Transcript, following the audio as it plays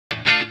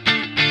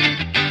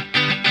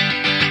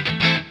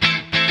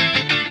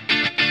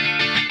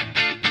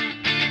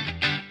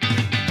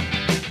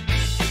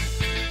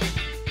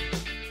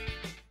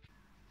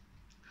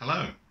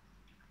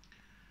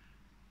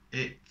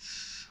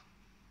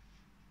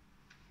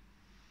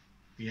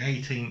the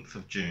 18th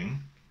of June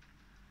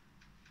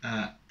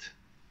at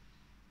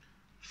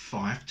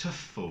 5 to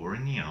 4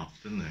 in the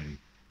afternoon.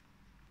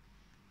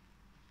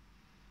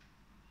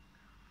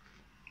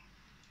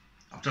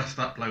 I've just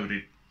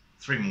uploaded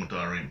 3 more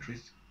diary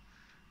entries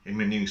in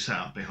my new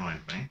setup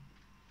behind me,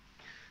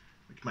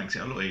 which makes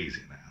it a lot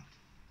easier now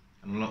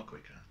and a lot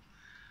quicker.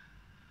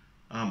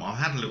 I've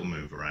had a little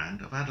move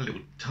around, I've had a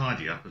little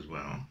tidy up as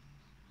well,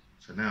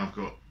 so now I've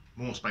got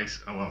more space.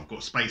 I've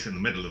got space in the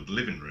middle of the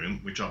living room,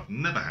 which I've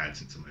never had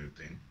since I moved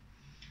in.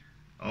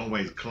 I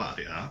always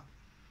cluttered it up.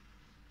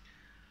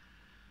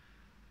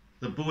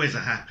 The boys are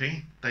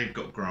happy, they've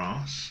got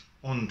grass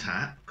on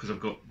tap because I've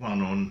got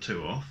 1 on,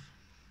 2 off.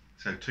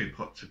 So 2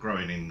 pots are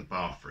growing in the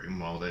bathroom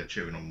while they're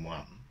chewing on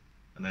 1,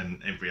 and then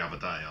every other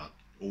day I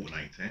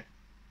alternate it.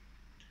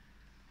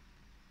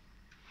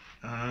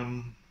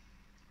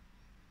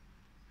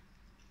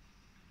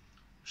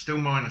 Still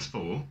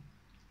 -4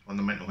 on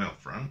the mental health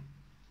front.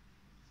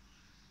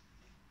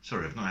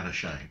 Sorry, I've not had a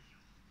shave.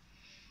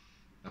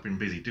 I've been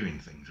busy doing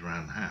things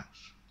around the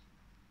house.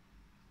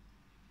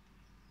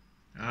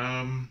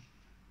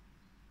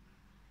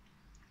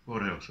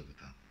 What else have I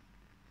done?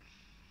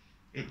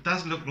 It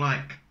does look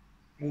like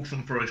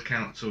Waltham Forest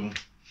Council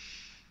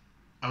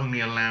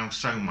only allow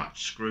so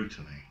much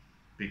scrutiny,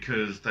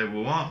 because they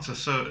will answer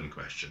certain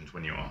questions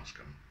when you ask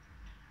them,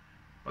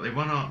 but they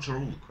won't answer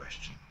all the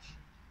questions.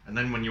 And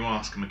then when you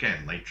ask them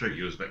again, they treat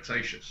you as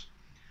vexatious.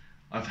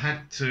 I've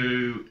had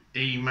to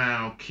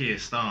email Keir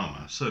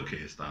Starmer, Sir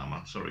Keir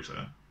Starmer, sorry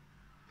sir,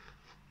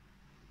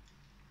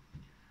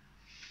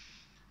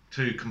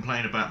 to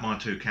complain about my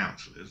 2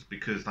 councillors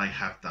because they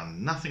have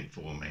done nothing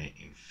for me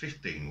in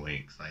 15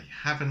 weeks.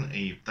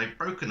 They've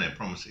broken their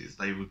promises.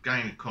 They were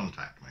going to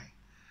contact me.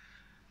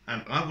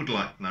 And I would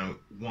like to know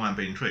why I'm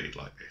being treated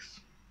like this.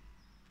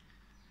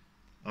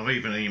 I've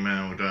even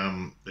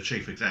emailed the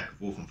Chief Exec of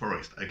Waltham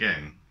Forest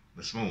again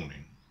this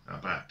morning at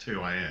about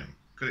 2 AM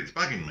because it's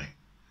bugging me.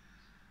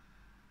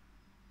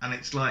 And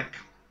it's like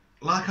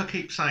I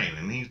keep saying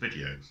in these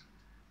videos,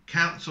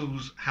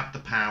 councils have the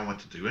power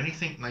to do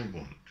anything they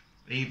want,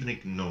 even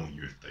ignore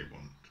you if they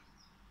want.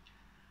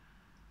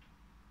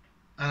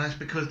 And that's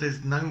because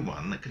there's no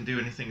one that can do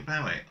anything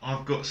about it.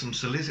 I've got some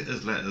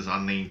solicitors' letters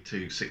I need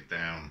to sit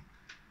down.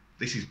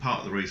 This is part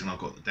of the reason I've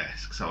got the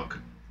desk, so I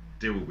could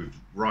deal with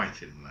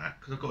writing that,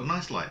 because I've got a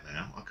nice light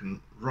now, I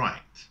can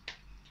write.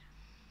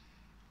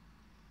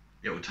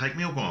 It will take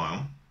me a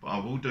while, but I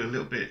will do a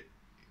little bit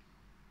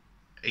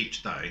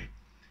each day,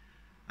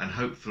 and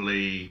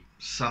hopefully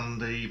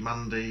Sunday,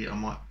 Monday I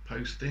might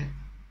post it.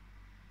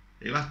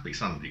 It'll have to be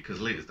Sunday because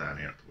Leah's down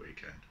here at the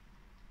weekend.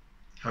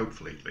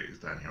 Hopefully Leah's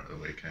down here at the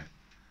weekend,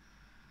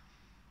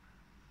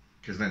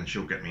 because then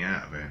she'll get me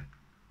out of here.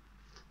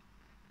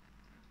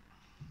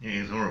 It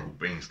is horrible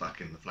being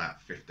stuck in the flat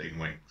for 15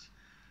 weeks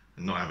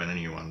and not having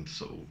anyone to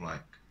sort of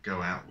like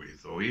go out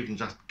with, or even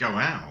just go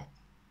out.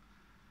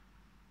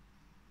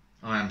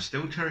 I am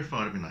still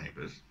terrified of my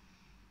neighbours.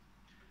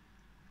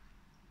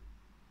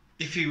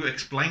 If you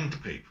explain to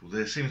people,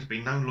 there seems to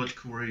be no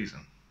logical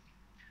reason.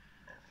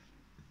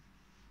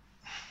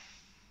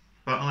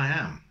 But I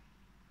am,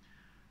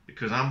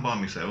 because I'm by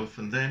myself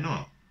and they're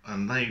not,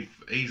 and they've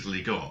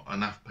easily got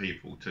enough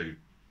people to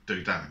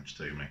do damage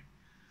to me.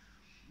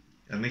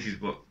 And this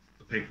is what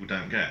the people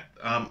don't get.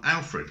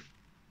 Alfred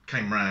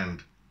came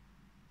round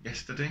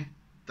yesterday,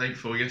 day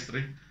before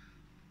yesterday.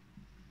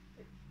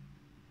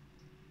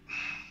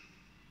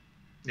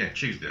 Yeah,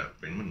 Tuesday it would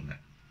have been, wouldn't it?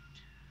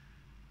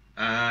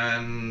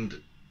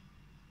 And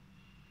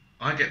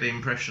I get the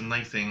impression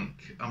they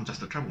think I'm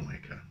just a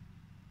troublemaker,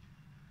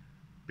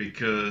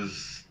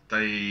 because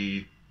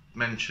they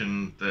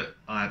mentioned that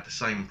I had the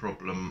same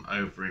problem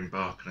over in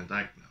Barking and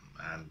Dagenham,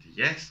 and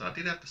yes, I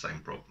did have the same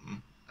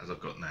problem as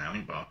I've got now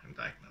in Barking and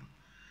Dagenham,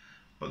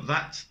 but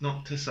that's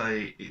not to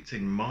say it's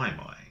in my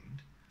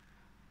mind.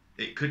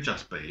 It could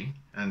just be,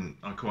 and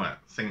I quite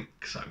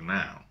think so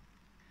now,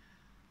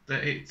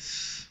 that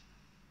it's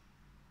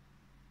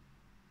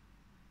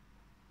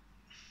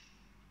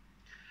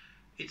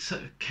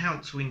a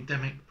council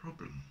endemic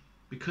problem,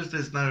 because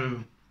there's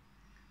no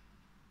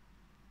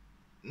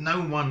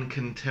one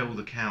can tell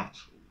the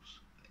councils,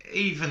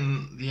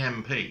 even the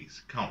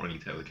MPs can't really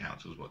tell the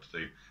councils what to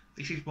do.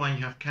 This is why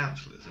you have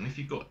councillors, and if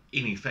you've got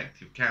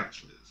ineffective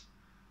councillors,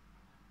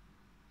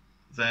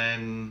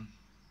 then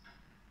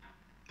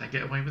they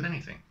get away with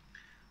anything.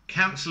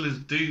 Councillors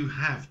do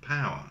have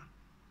power.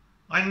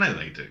 I know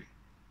they do.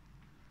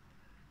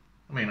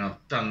 I mean,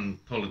 I've done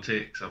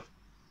politics, I've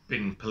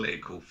been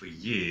political for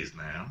years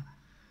now.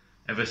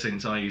 Ever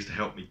since I used to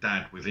help my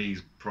dad with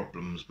his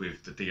problems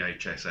with the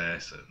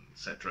DHSS and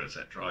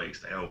etc, I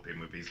used to help him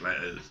with his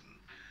letters and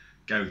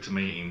go to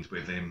meetings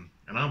with him,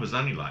 and I was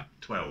only like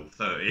 12,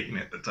 13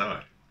 at the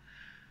time.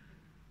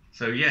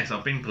 So yes,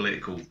 I've been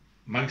political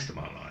most of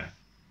my life,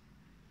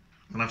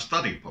 and I've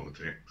studied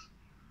politics,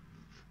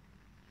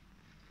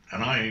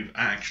 and I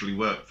actually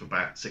worked for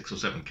about 6 or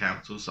 7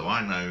 councils, so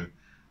I know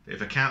that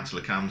if a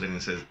councillor comes in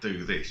and says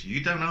do this,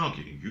 you don't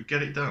argue, you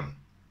get it done.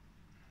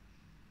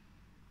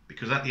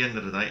 because at the end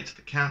of the day, it's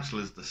the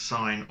councillors that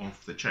sign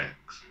off the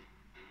cheques.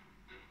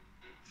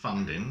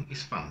 Funding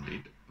is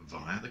funded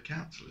via the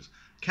councillors.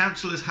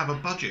 Councillors have a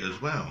budget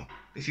as well.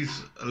 This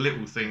is a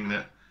little thing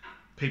that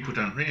people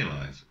don't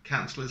realise.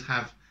 Councillors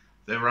have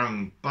their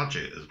own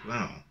budget as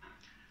well,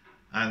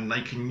 and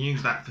they can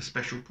use that for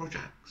special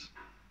projects.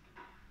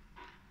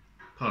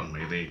 Pardon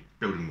me, the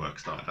building work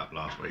started up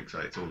last week, so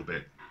it's all a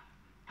bit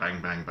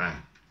bang, bang, bang.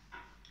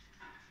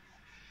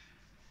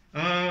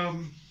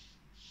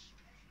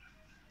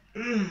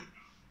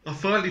 I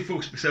finally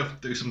forced myself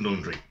to do some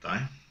laundry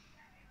today.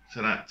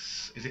 So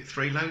that's, is it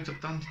 3 loads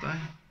I've done today?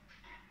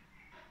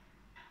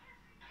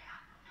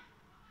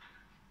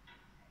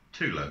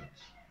 2 loads.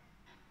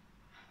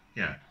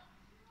 Yeah.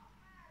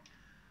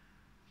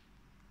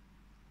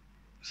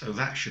 So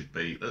that should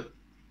be,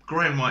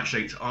 grey and white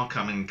sheets are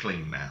coming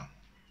clean now.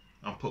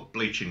 I put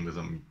bleach in with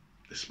them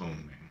this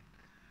morning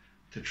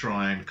to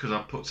try and, because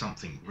I put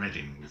something red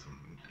in with them.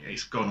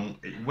 It's gone,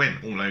 it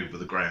went all over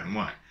the grey and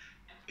white.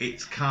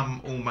 It's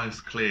come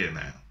almost clear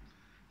now.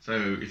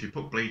 So if you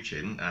put bleach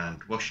in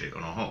and wash it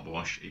on a hot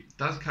wash, it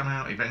does come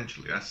out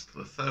eventually. That's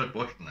the 3rd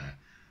wash now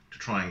to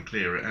try and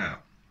clear it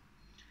out.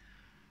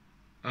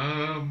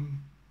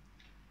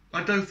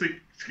 I don't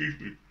think, excuse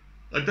me,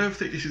 I don't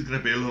think this is going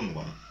to be a long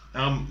one.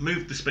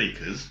 Moved the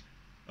speakers.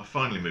 I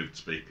finally moved the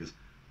speakers.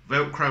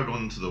 Velcroed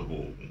onto the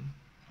wall.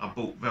 I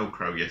bought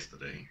Velcro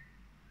yesterday.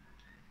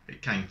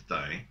 It came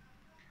today.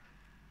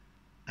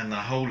 And the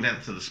whole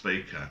length of the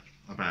speaker,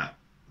 about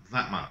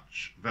that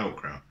much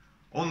Velcro.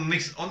 On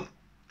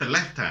the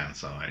left hand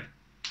side,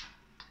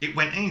 it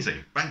went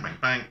easy. Bang, bang,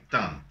 bang,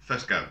 done.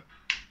 First go.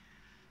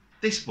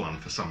 This one,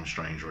 for some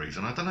strange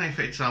reason, I don't know if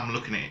it's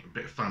looking at it a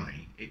bit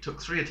funny, it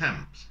took 3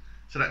 attempts.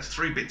 So that's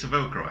 3 bits of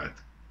Velcro I had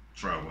to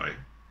throw away,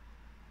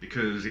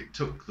 because it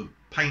took the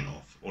paint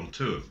off on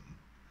 2 of them.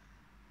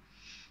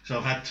 So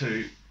I've had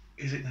to,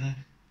 is it there?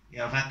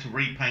 Yeah, I've had to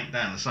repaint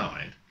down the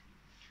side.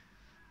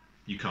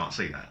 You can't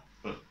see that,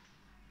 but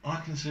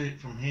I can see it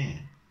from here.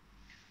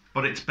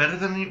 But it's better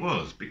than it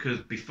was, because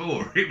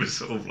before it was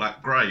sort of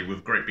like grey with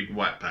a great big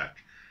white patch.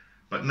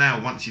 But now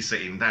once you're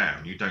sitting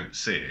down, you don't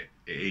see it.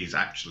 It is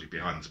actually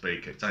behind the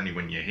speaker. It's only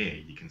when you're here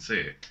you can see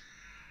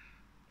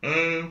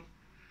it.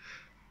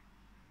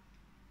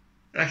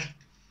 That's,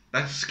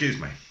 excuse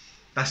me.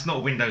 That's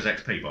not Windows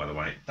XP, by the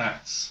way.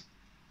 That's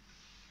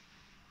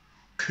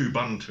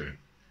Kubuntu.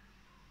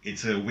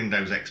 It's a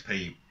Windows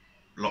XP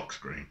lock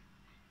screen.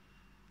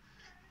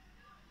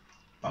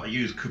 But I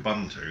use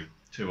Kubuntu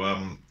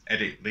to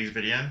edit these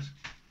videos.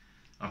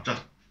 I've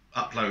just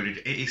uploaded.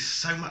 It is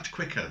so much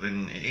quicker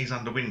than it is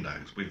under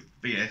Windows with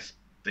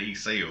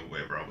VSDC or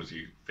whatever I was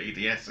using,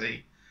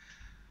 VDSE.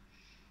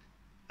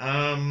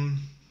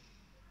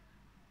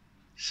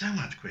 So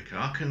much quicker.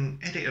 I can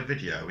edit a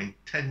video in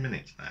 10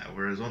 minutes now,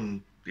 whereas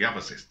on the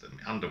other system,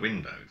 under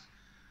Windows,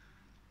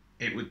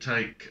 it would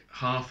take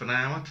half an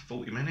hour to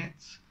 40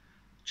 minutes.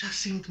 Just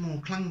seems more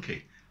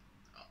clunky.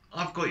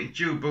 I've got it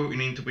dual booting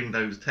into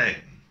Windows 10.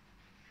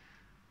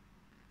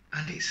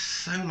 And it's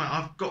so much.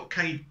 I've got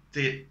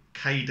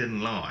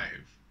Kden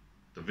Live,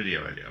 the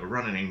video editor,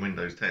 running in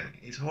Windows 10.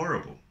 It's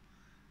horrible.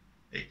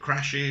 It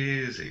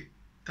crashes. It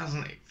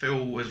doesn't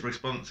feel as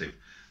responsive.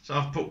 So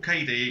I've put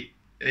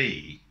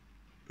KDE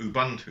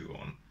Ubuntu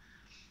on.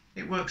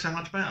 It works so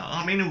much better.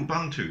 I'm in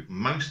Ubuntu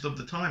most of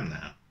the time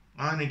now.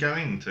 I only go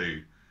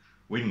into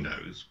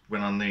Windows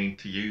when I need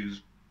to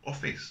use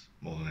Office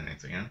more than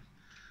anything else.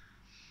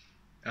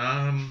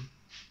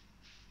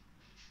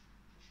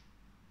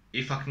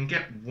 If I can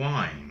get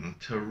Wine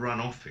to run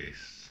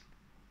Office,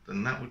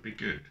 then that would be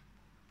good.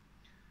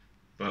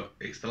 But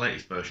it's the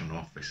latest version of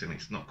Office and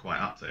it's not quite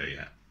up there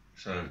yet.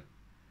 So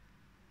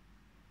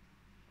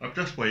I've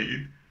just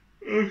waited.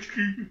 Oh,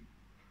 excuse me.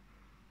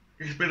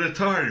 It's been a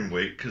tiring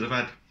week because I've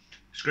had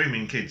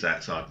screaming kids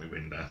outside my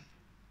window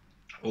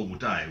all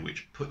day,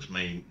 which puts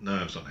me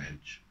nerves on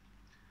edge.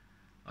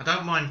 I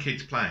don't mind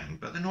kids playing,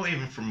 but they're not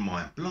even from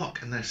my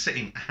block and they're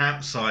sitting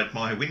outside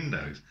my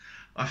windows.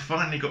 I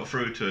finally got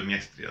through to them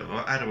yesterday.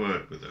 I had a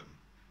word with them.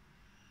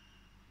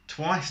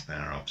 Twice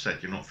now I've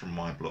said, you're not from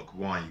my block,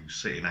 why are you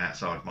sitting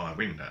outside my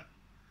window?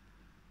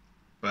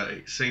 But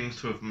it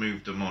seems to have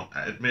moved them on.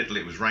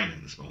 Admittedly, it was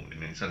raining this morning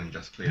and it's only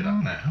just cleared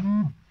up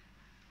now.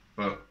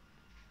 But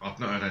I've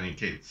not had any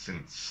kids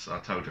since I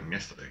told them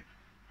yesterday.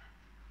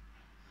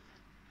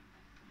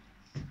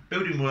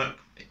 Building work,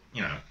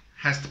 you know,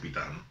 has to be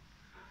done.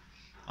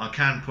 I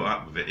can put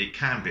up with it. It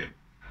can be a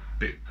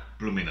bit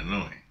blooming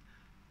annoying.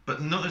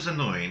 But not as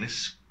annoying as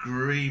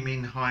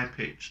screaming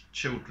high-pitched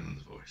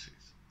children's voices.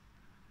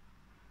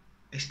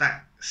 It's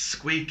that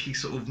squeaky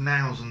sort of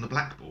nails on the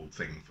blackboard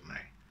thing for me.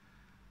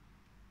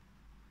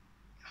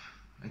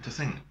 And to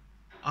think,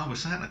 I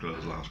was Santa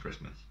Claus last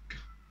Christmas. God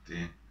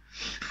dear.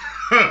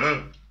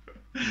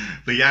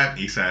 The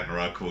anti-Santa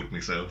I called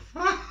myself.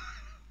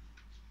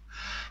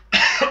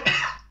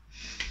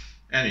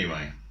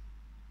 Anyway,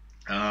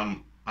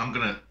 I'm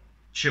going to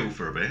chill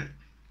for a bit.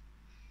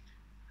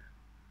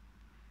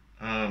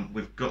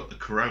 We've got the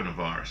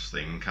coronavirus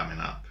thing coming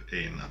up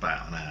in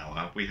about an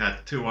hour. We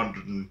had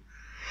 200 and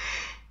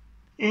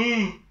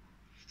Oh,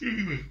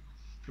 excuse me.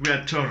 We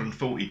had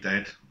 240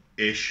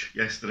 dead-ish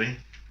yesterday.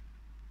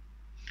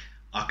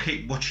 I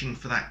keep watching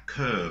for that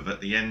curve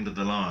at the end of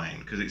the line,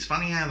 because it's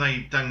funny how they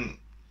don't,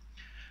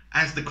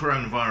 as the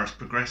coronavirus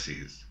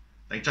progresses,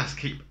 they just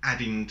keep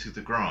adding to the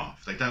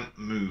graph. They don't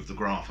move the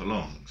graph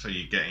along, so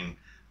you're getting,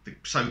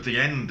 the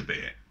end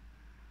bit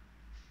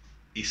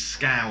is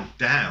scaled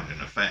down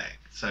in effect.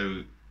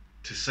 So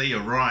to see a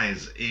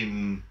rise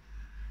in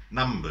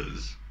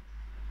numbers,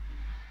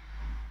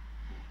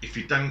 if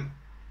you don't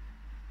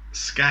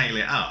scale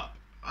it up,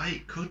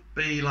 it could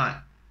be like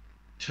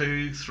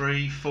 200,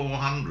 300,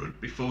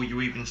 400 before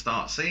you even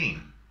start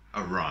seeing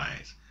a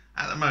rise.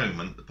 At the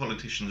moment, the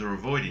politicians are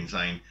avoiding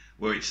saying,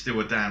 well, it's still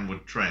a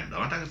downward trend.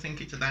 I don't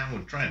think it's a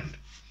downward trend.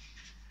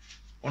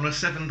 On a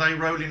 7-day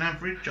rolling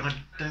average, I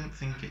don't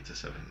think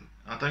it's a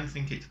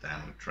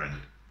downward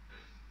trend.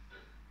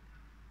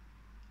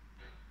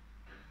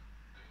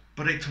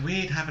 But it's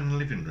weird having a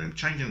living room,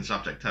 changing the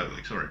subject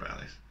totally, sorry about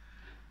this.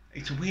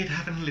 It's weird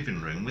having a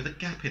living room with a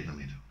gap in the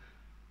middle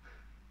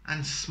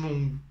and small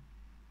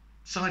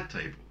side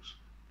tables.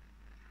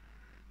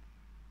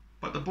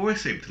 But the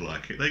boys seem to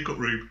like it. They've got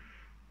room.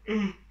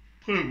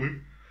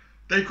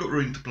 They've got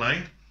room to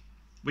play,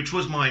 which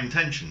was my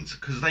intentions,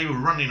 because they were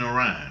running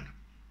around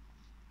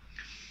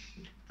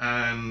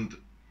and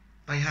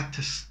they had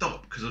to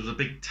stop because there was a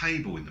big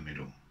table in the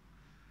middle.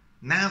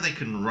 Now they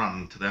can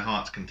run to their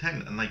heart's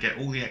content and they get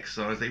all the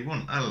exercise they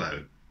want.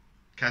 Hello,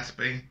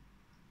 Caspi.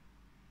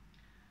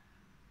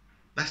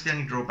 That's the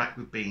only drawback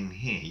with being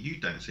here. You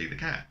don't see the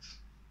cats.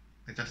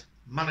 They're just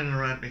mulling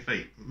around my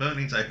feet.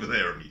 Merlin's over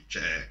there on his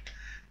chair.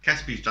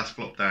 Caspi's just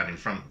flopped down in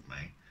front of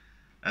me.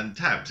 And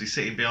Tabs is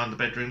sitting behind the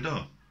bedroom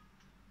door.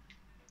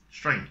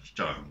 Strange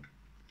child.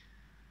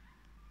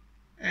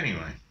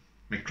 Anyway,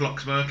 my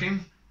clock's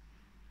working.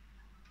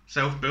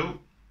 Self-built.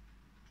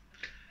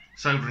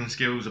 Soldering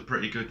skills are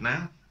pretty good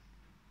now.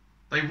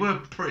 They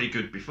were pretty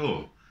good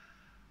before.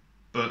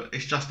 But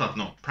it's just I've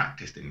not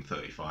practiced in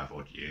 35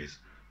 odd years.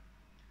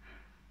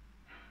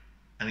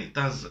 And it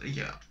does,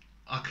 yeah,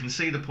 I can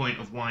see the point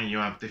of why you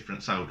have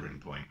different soldering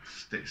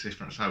points,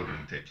 different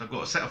soldering tips. I've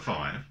got a set of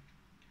 5.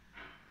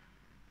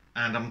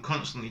 And I'm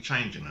constantly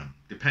changing them,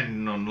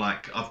 depending on,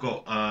 like, I've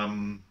got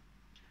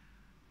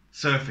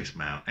surface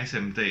mount,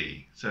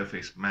 SMD,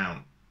 surface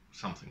mount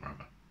something or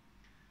other.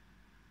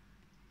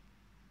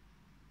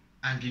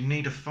 And you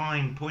need a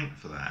fine point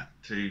for that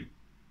to, you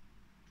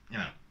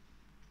know,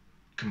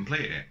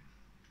 complete it.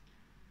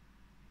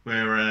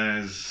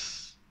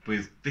 Whereas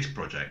with this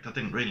project, I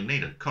didn't really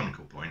need a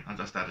conical point, I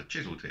just had a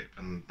chisel tip,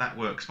 and that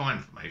works fine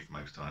for me for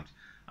most times.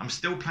 I'm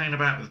still playing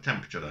about with the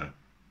temperature though.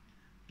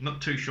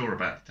 Not too sure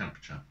about the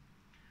temperature.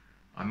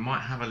 I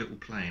might have a little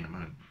play in a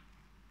moment.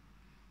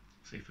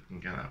 See if I can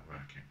get that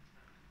working.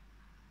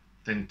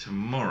 Then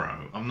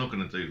tomorrow, I'm not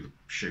going to do the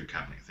shoe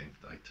cabinet thing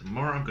today.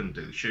 Tomorrow I'm going to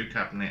do the shoe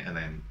cabinet and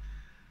then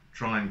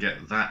try and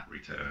get that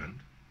returned.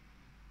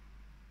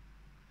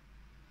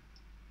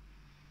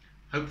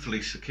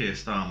 Hopefully Sir Keir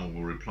Starmer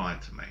will reply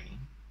to me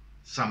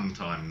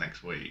sometime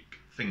next week,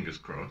 fingers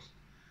crossed,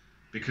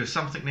 because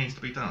something needs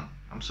to be done.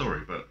 I'm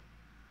sorry, but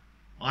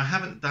I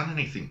haven't done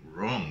anything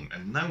wrong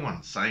and no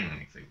one's saying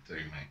anything to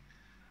me.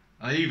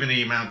 I even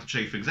emailed the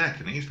chief exec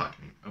and he's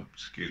fucking, oh,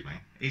 excuse me,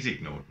 he's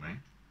ignored me.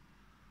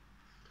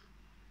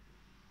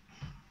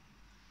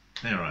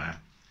 There I am.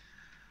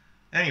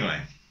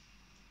 Anyway,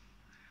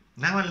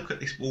 now I look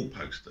at this wall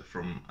poster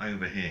from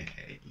over here,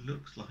 it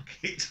looks like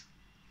it's...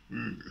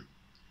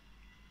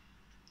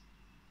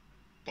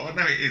 But I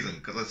know it isn't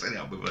because I set it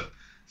up with a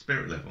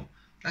spirit level.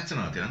 That's an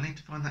idea, I need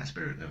to find that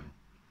spirit level.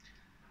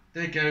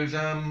 There goes,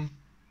 oh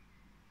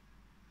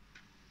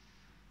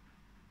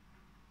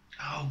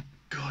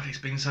God, it's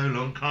been so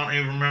long, can't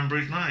even remember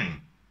his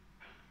name.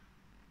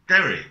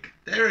 Derek,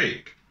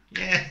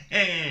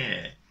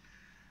 yeah.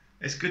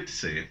 It's good to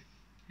see him.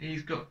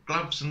 He's got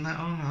gloves and that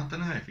on. I don't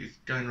know if he's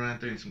going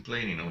around doing some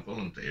cleaning or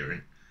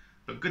volunteering.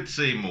 But good to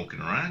see him walking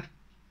around.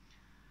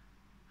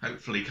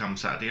 Hopefully come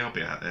Saturday I'll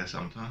be out there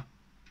sometime.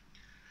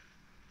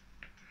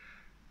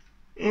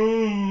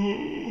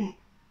 Oh.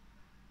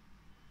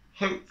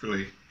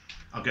 Hopefully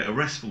I'll get a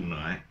restful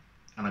night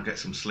and I'll get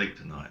some sleep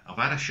tonight. I've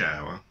had a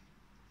shower.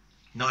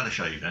 Not had a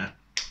shave yet.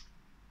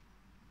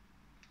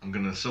 I'm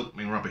going to sort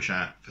my rubbish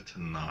out for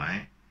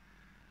tonight.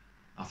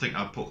 I think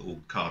I'll put all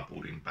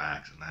cardboard in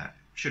bags and that.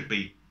 Should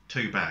be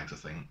 2 bags, I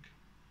think.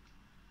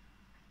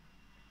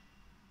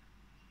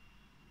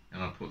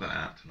 And I'll put that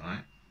out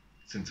tonight.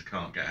 Since I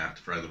can't get out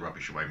to throw the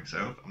rubbish away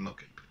myself, I'm not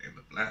keeping it in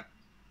the flat.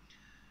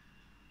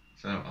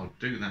 So I'll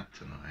do that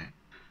tonight.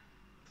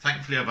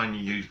 Thankfully I've only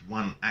used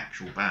 1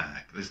 actual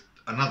bag. There's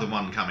another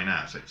one coming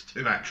out, so it's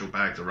 2 actual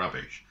bags of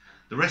rubbish.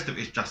 The rest of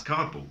it is just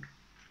cardboard.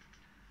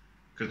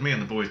 Because me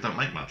and the boys don't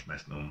make much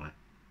mess normally.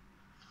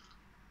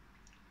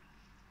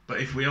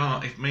 But if me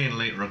and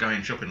Lita are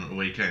going shopping at the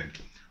weekend,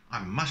 I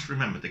must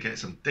remember to get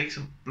some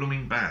decent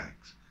blooming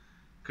bags.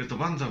 Because the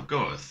ones I've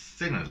got are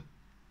thin as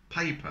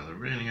paper, they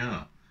really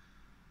are.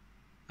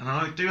 And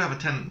I do have a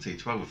tendency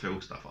to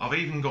overfill stuff. I've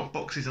even got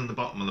boxes in the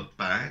bottom of the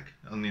bag,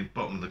 on the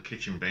bottom of the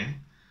kitchen bin.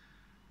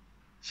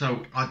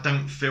 so I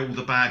don't fill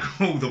the bag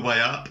all the way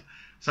up.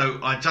 So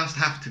I just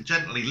have to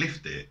gently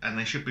lift it, and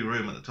there should be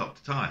room at the top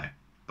to tie it.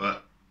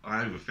 But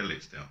I overfill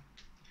it still.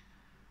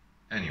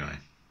 Anyway,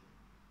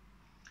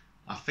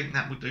 I think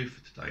that will do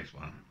for today's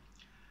one.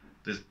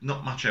 There's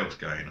not much else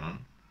going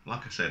on.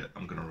 Like I said,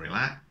 I'm going to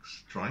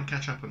relax, try and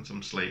catch up on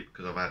some sleep,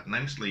 because I've had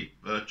no sleep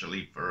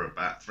virtually for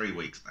about 3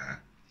 weeks now,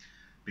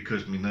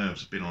 because my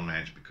nerves have been on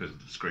edge because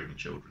of the screaming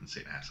children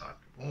sitting outside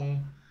the wall,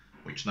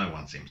 which no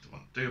one seems to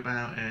want to do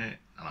about it.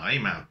 And I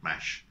emailed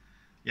MASH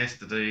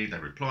yesterday, they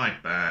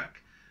replied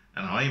back,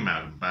 and I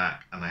emailed them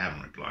back, and they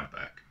haven't replied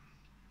back.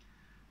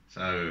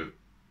 So,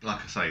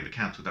 like I say, the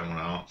council don't want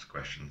to answer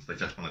questions, they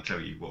just want to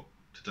tell you what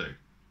to do.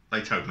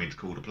 They told me to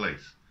call the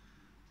police.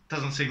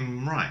 Doesn't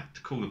seem right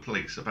to call the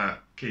police about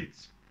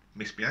kids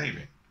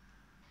misbehaving.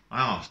 I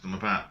asked them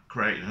about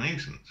creating a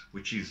nuisance,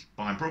 which is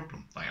my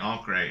problem. They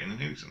are creating a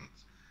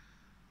nuisance.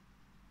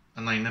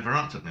 And they never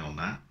answered me on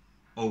that,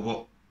 or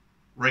what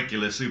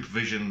regular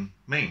supervision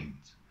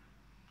means.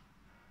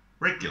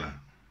 Regular?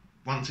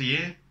 Once a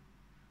year?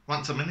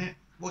 Once a minute?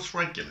 What's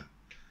regular?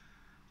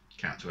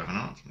 Council haven't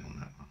answered me on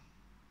that one.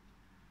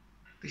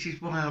 This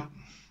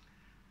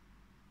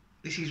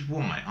is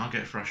why I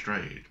get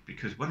frustrated,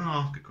 because when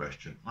I ask a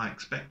question, I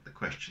expect the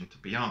question to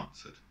be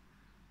answered,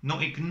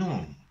 not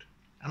ignored.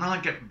 And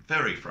I get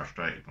very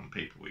frustrated when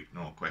people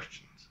ignore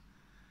questions.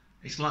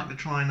 It's like they're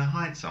trying to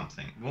hide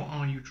something. What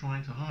are you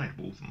trying to hide,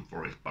 Waltham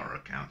Forest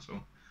Borough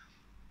Council?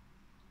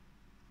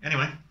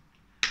 Anyway,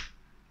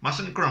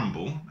 mustn't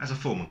grumble, as a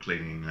former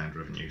cleaning land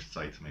revenue used to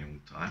say to me all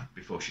the time,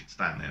 before she'd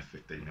stand there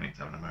 15 minutes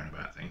having a moan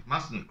about things.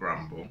 Mustn't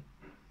grumble.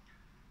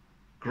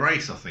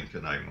 Grace, I think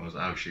her name was.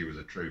 Oh, she was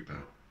a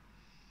trooper.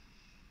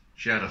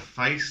 She had a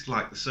face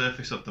like the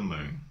surface of the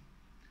moon,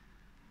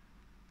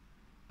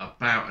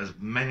 about as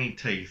many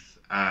teeth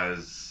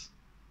as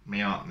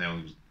me Aunt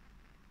Nell's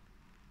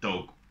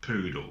dog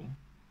Poodle,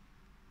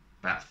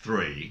 about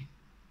 3,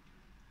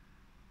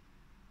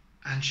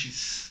 and she'd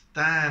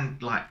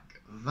stand like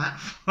that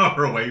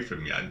far away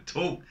from you and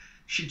talk.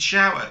 She'd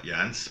shout at you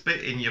and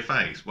spit in your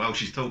face while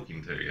she's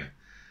talking to you.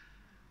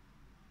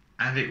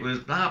 And it was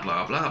blah,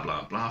 blah, blah,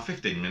 blah, blah,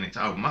 15 minutes.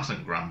 Oh,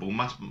 mustn't grumble,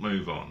 must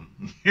move on.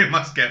 You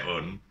must get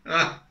on.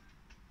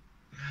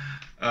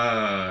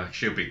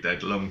 She'll be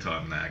dead a long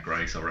time now,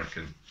 Grace, I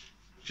reckon.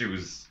 She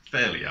was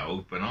fairly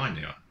old when I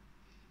knew her.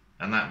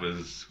 And that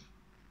was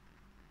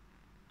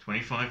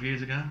 25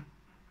 years ago.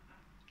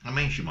 I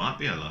mean, she might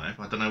be alive.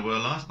 I don't know what her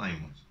last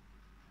name was.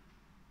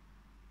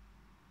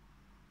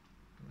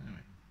 But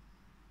anyway.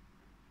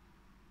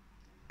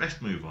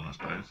 Best move on, I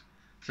suppose.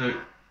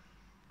 So,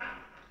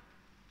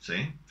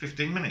 see,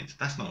 15 minutes.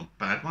 That's not a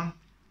bad one.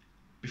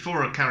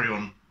 Before I carry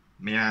on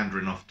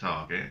meandering off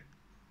target,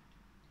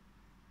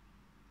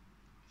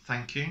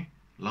 thank you.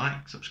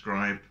 Like,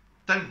 subscribe.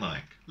 Don't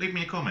like. Leave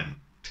me a comment.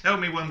 Tell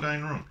me what I'm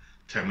going wrong.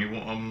 Tell me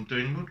what I'm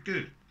doing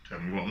good. Tell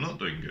me what I'm not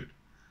doing good.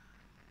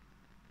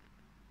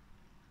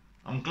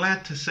 I'm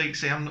glad to see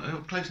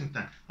I'm closing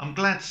down. I'm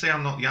glad to see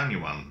I'm not the only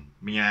one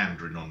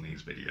meandering on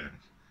these videos,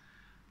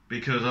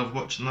 because I've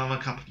watched another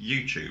couple of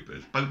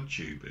YouTubers, boat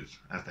tubers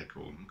as they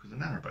call them, because they're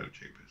narrowboat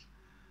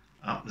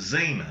tubers.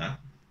 Zena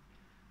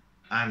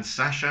and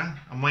Sasha.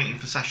 I'm waiting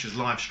for Sasha's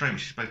live stream.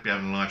 She's supposed to be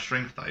having a live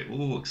stream today.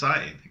 Oh,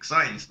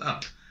 exciting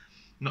stuff.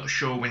 Not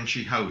sure when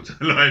she holds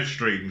her live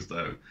streams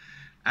though.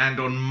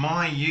 And on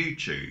my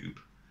YouTube,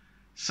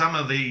 some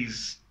of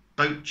these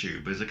boat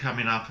tubers are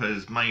coming up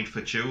as made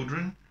for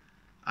children,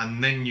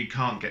 and then you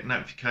can't get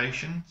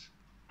notifications.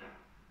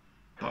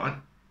 But I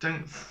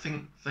don't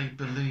think they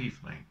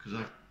believe me, because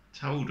I've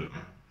told them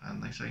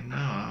and they say no,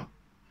 I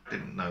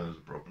didn't know there was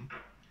a problem.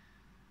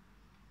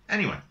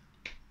 Anyway,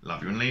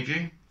 love you and leave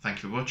you.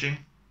 Thank you for watching.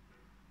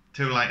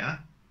 Till later.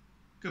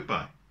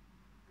 Goodbye.